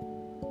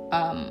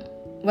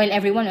while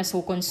everyone was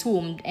so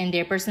consumed and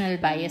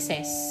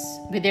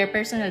with their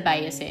personal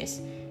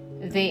biases,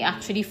 they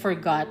actually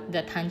forgot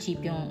that Han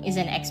Ji-pyong is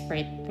an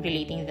expert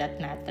relating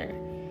that matter.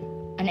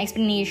 An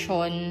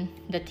explanation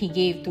that he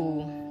gave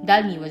to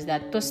Dalmi was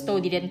that Tosto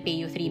didn't pay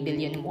you 3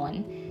 billion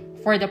won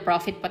for the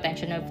profit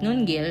potential of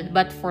Nungil,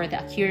 but for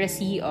the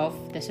accuracy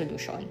of the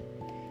solution.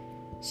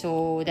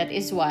 So that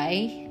is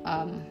why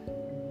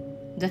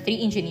the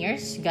 3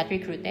 engineers got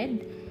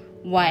recruited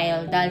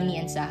while Dalmi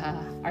and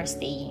Zaha are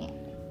staying.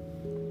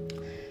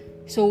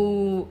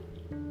 So,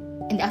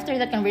 and after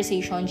that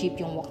conversation,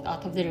 Ji-pyong walked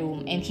out of the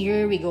room, and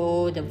here we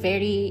go, the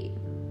very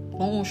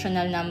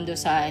emotional Nam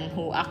Do-san,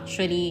 who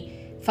actually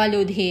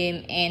followed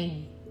him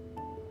and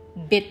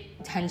bit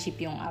Han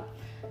Ji-pyong up.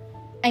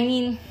 I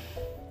mean,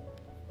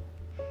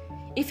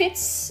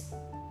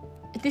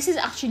 this is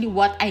actually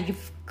what I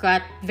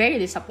got very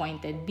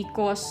disappointed,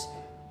 because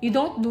you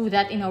don't do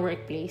that in a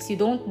workplace, you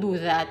don't do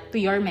that to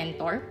your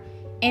mentor,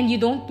 and you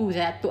don't do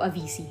that to a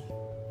VC.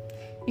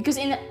 Because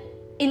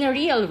in a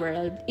real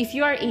world, if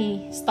you are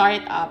a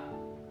startup,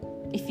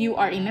 if you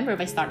are a member of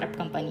a startup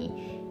company,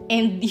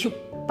 and you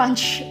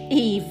punch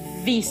a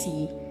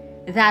VC,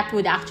 that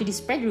would actually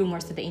spread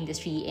rumors to the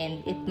industry,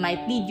 and it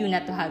might lead you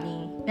not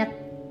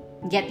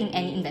getting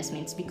any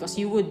investments, because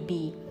you would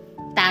be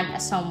tagged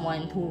as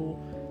someone who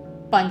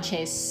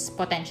punches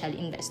potential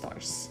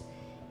investors.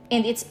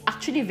 And it's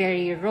actually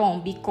very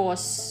wrong,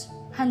 because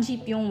Han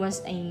Ji-pyong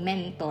was a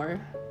mentor,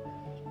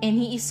 and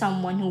he is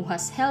someone who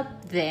has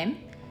helped them,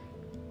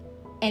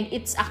 and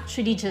it's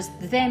actually just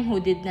them who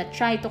did not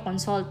try to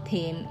consult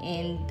him,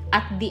 and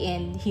at the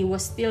end, he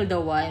was still the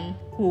one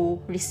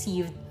who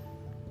received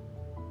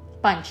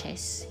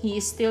punches. He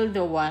is still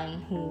the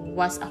one who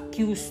was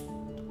accused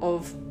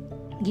of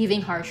giving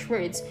harsh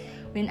words,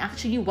 when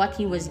actually what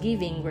he was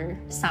giving were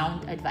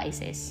sound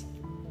advices.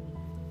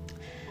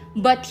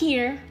 But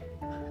here,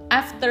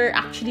 after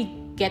actually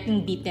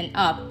getting beaten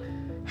up,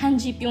 Han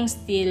Ji-pyong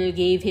still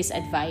gave his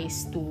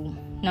advice to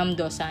Nam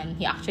Do-san.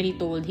 He actually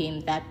told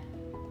him that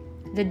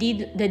the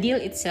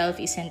deal itself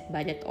isn't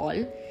bad at all,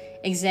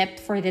 except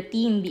for the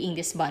team being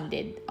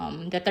disbanded.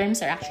 The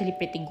terms are actually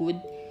pretty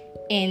good,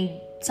 and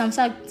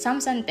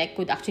Samsung Tech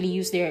could actually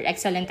use their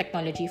excellent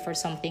technology for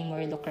something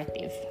more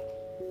lucrative.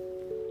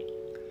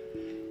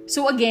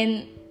 So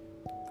again,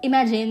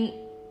 imagine,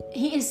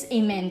 he is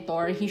a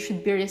mentor, he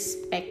should be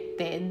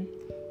respected,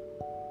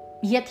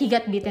 yet he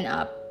got beaten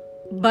up,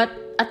 but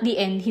at the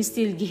end, he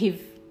still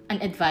gave an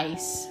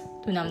advice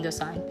to Nam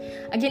Do-san.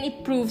 Again,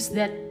 it proves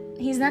that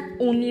he's not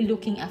only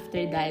looking after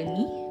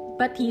Dalmi,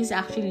 but he's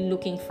actually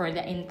looking for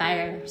the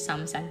entire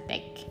Samsung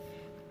Tech.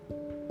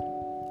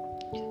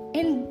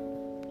 And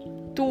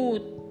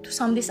to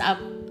sum this up,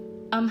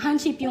 Han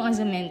Ji-pyong as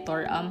a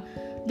mentor,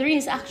 there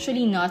is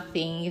actually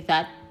nothing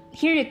that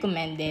he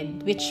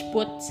recommended which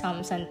put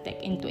Samsung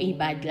Tech into a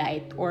bad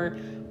light, or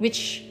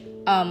which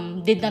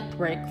did not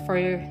work for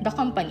the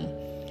company.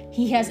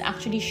 He has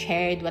actually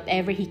shared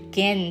whatever he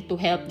can to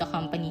help the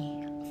company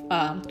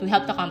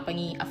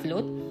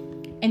afloat,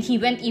 and he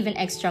went even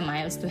extra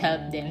miles to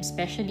help them,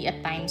 especially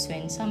at times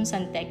when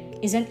Samsung Tech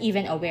isn't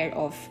even aware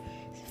of,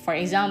 for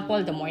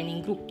example, the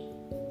morning group.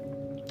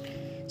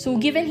 So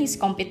given his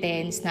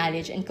competence,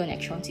 knowledge, and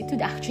connections, it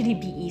would actually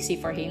be easy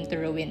for him to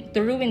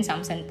ruin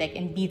Samsung Tech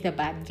and be the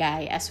bad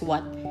guy as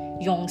what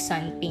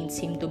Yong-san paints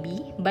him to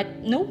be. But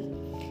no,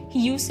 he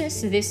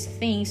uses these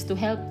things to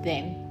help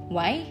them.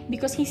 Why?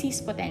 Because he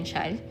sees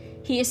potential.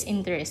 He is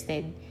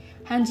interested.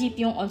 Han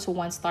Ji-pyong also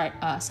wants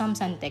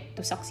Samsung Tech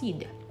to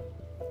succeed.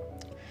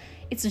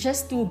 It's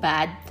just too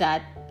bad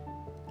that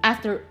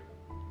after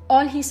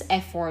all his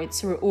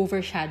efforts were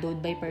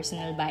overshadowed by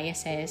personal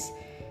biases,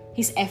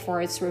 his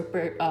efforts were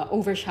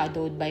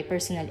overshadowed by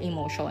personal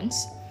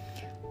emotions.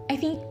 I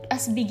think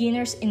as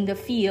beginners in the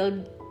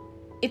field,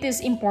 it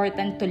is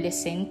important to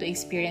listen to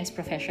experienced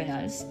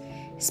professionals,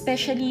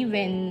 especially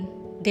when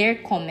their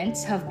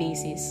comments have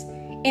basis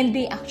and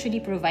they actually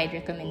provide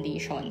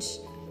recommendations.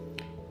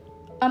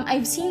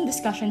 I've seen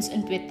discussions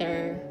on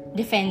Twitter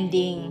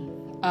defending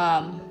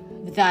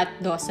that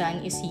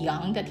Do-san is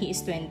young, that he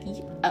is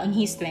in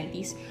his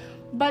 20s.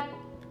 But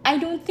I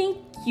don't think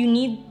you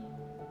need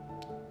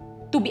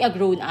to be a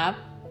grown-up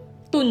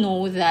to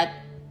know that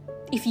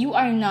if you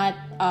are not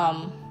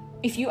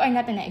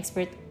an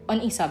expert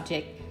on a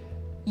subject,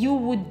 you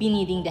would be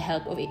needing the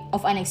help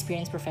of an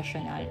experienced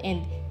professional.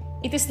 And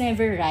it is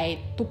never right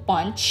to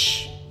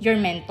punch your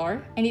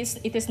mentor, and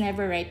it is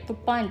never right to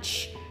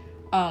punch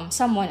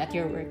someone at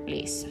your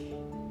workplace.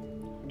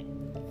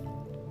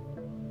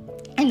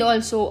 And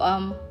also,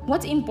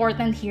 what's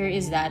important here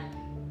is that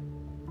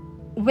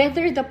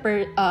whether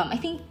I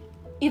think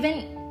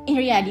even in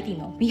reality,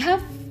 no, we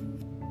have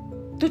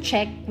to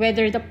check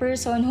whether the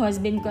person who has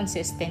been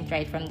consistent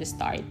right from the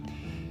start,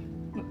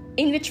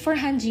 in which for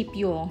Han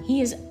Ji-pyong, he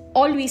has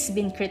always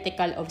been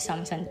critical of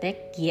Samsung Tech,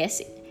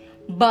 yes,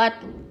 but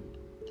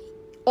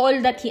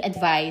all that he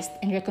advised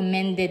and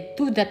recommended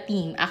to the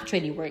team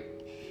actually worked.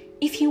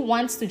 If he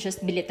wants to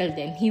just belittle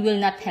them, he will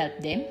not help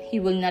them, he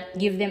will not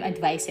give them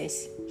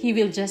advices, he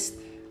will just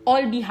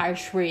all be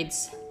harsh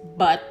words,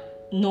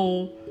 but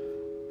no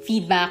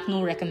feedback,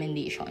 no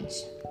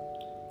recommendations.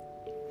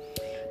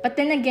 But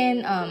then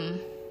again,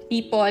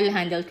 people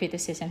handle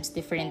criticisms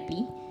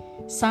differently.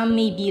 Some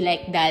may be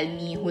like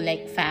Dalmi, who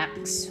like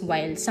facts,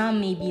 while some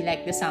may be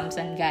like the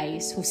Samsung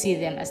guys who see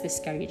them as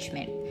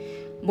discouragement.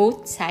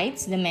 Both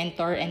sides, the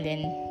mentor and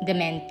then the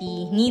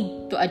mentee,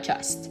 need to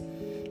adjust.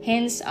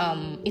 Hence,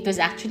 it was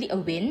actually a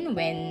win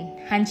when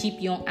Han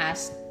Ji-pyong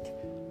asked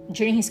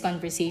during his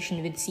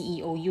conversation with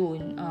CEO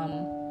Yoon,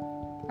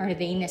 are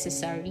they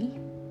necessary?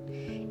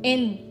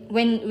 And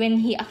when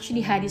he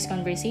actually had his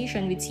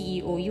conversation with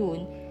CEO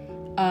Yoon,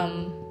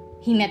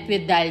 he met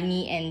with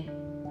Dalmi, and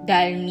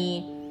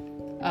Dalmi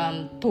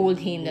told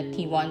him that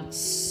he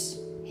wants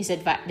his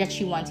that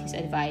she wants his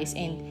advice,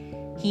 and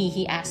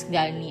he asked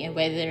Dalmi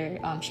whether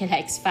she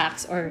likes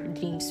facts or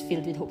dreams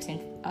filled with hopes and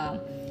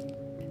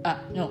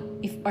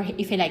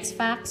if he likes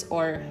facts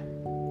or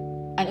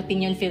an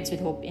opinion filled with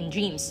hope and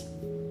dreams.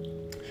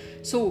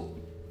 So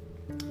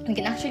we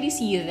can actually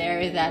see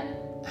there that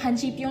Han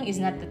Ji-pyong is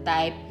not the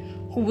type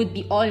who would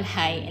be all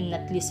high and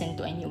not listen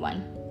to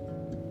anyone.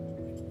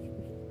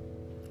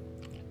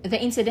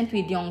 The incident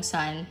with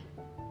Yongsan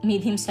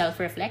made him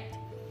self-reflect.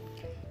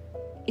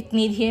 It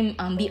made him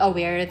be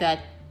aware that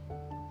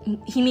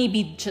he may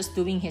be just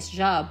doing his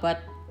job, but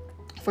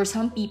for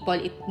some people,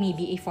 it may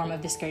be a form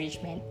of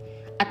discouragement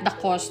at the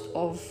cost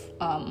of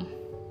how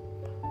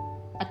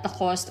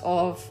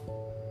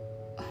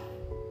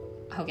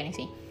can I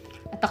say?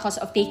 At the cost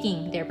of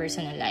taking their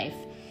personal life.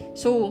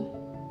 So,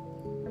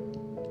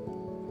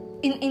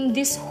 in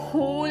this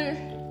whole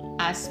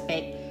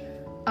aspect,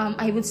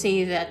 I would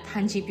say that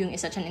Han Ji-pyong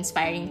is such an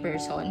inspiring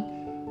person,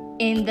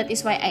 and that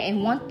is why I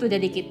want to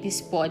dedicate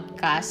this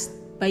podcast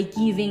by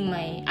giving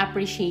my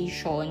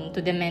appreciation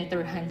to the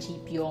mentor Han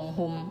Ji-pyong,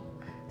 whom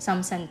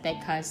Samsung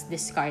Tech has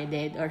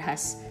discarded or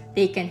has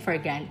taken for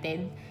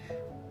granted.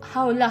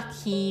 How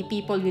lucky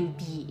people will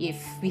be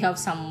if we have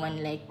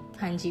someone like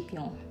Han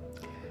Ji-pyong,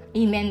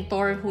 a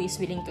mentor who is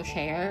willing to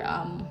share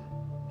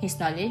his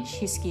knowledge,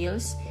 his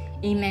skills,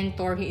 a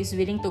mentor who is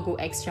willing to go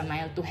extra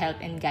mile to help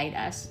and guide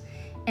us,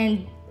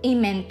 and a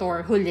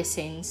mentor who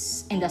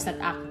listens and does not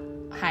act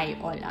high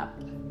all up.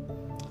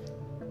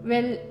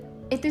 Well,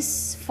 it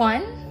is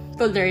fun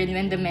to learn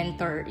when the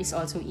mentor is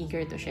also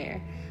eager to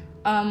share.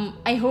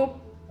 I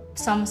hope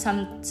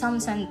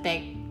Samsung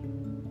Tech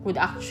would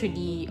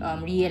actually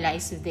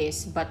realize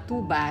this, but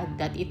too bad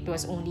that it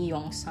was only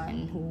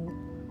Yongsan who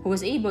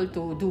was able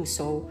to do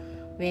so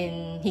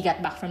when he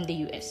got back from the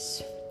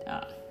US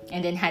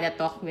and then had a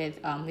talk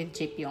with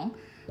Ji-pyong.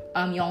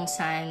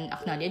 Yongsan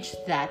acknowledged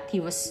that he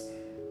was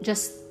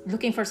just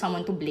looking for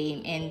someone to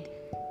blame, and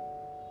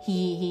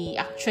he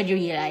actually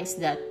realized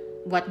that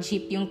what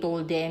Ji-pyong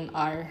told them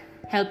are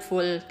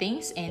helpful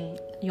things, and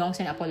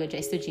Yongsan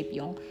apologized to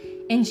Ji-pyong.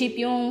 And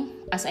Ji-pyong,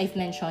 as I've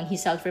mentioned, he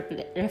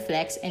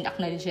self-reflects and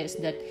acknowledges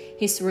that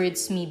his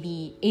words may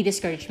be a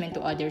discouragement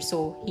to others,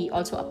 so he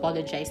also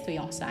apologized to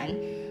Yongsan,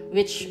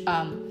 which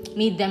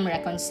made them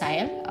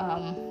reconcile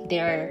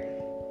their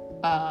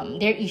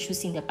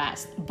issues in the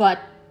past. But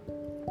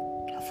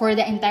for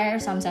the entire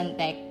Samsung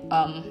Tech,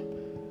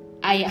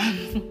 I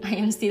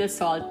am still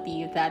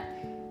salty that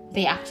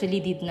they actually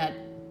did not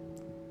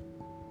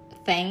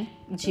thank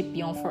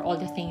Ji-pyong for all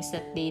the things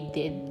that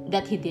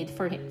he did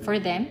for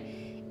them.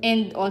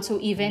 And also,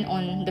 even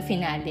on the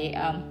finale,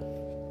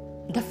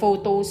 the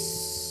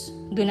photos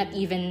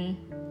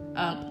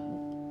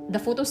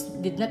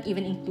did not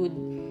even include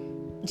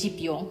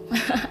Ji-pyong.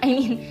 I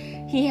mean,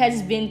 he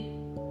has been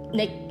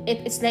like,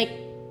 it's like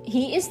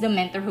he is the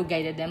mentor who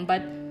guided them,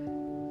 but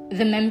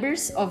the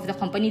members of the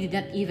company did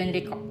not even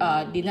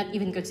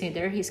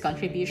consider his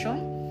contribution.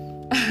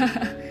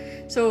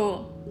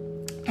 So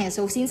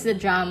since the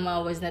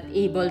drama was not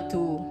able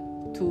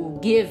to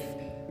give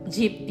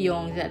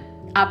Ji-pyong that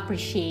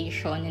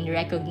appreciation and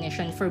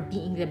recognition for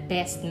being the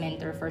best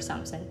mentor for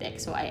Samsung Tech,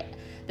 so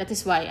that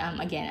is why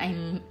again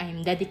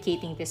I'm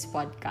dedicating this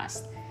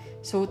podcast.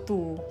 So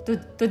to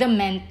the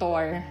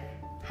mentor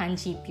Han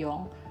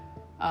Ji-pyong,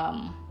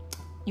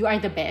 you are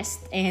the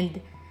best, and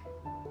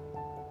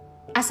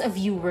as a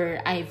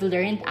viewer, I've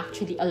learned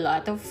actually a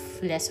lot of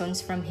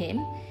lessons from him,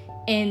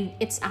 and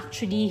it's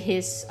actually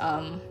his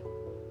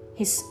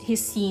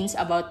scenes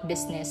about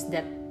business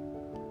that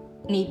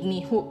made me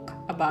hook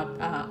about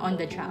on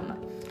the drama.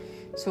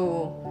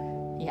 So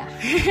yeah.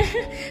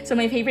 So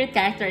my favorite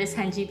character is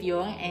Han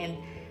Ji-pyong, and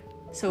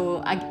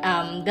so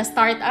the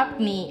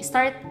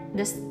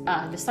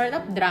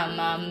startup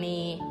drama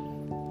may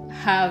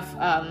have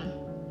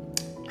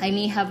I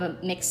may have a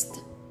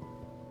mixed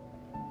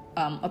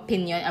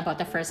opinion about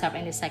the first half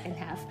and the second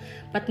half,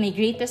 but my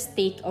greatest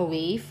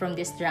takeaway from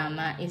this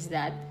drama is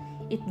that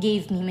it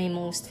gave me my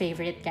most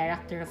favorite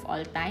character of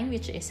all time,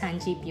 which is Han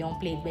Ji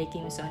Pyong, played by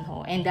Kim Son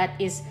Ho, and that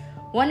is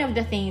one of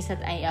the things that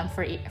I am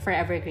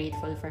forever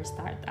grateful for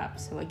Startup.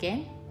 So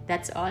again,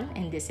 that's all,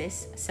 and this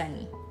is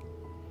Sunny.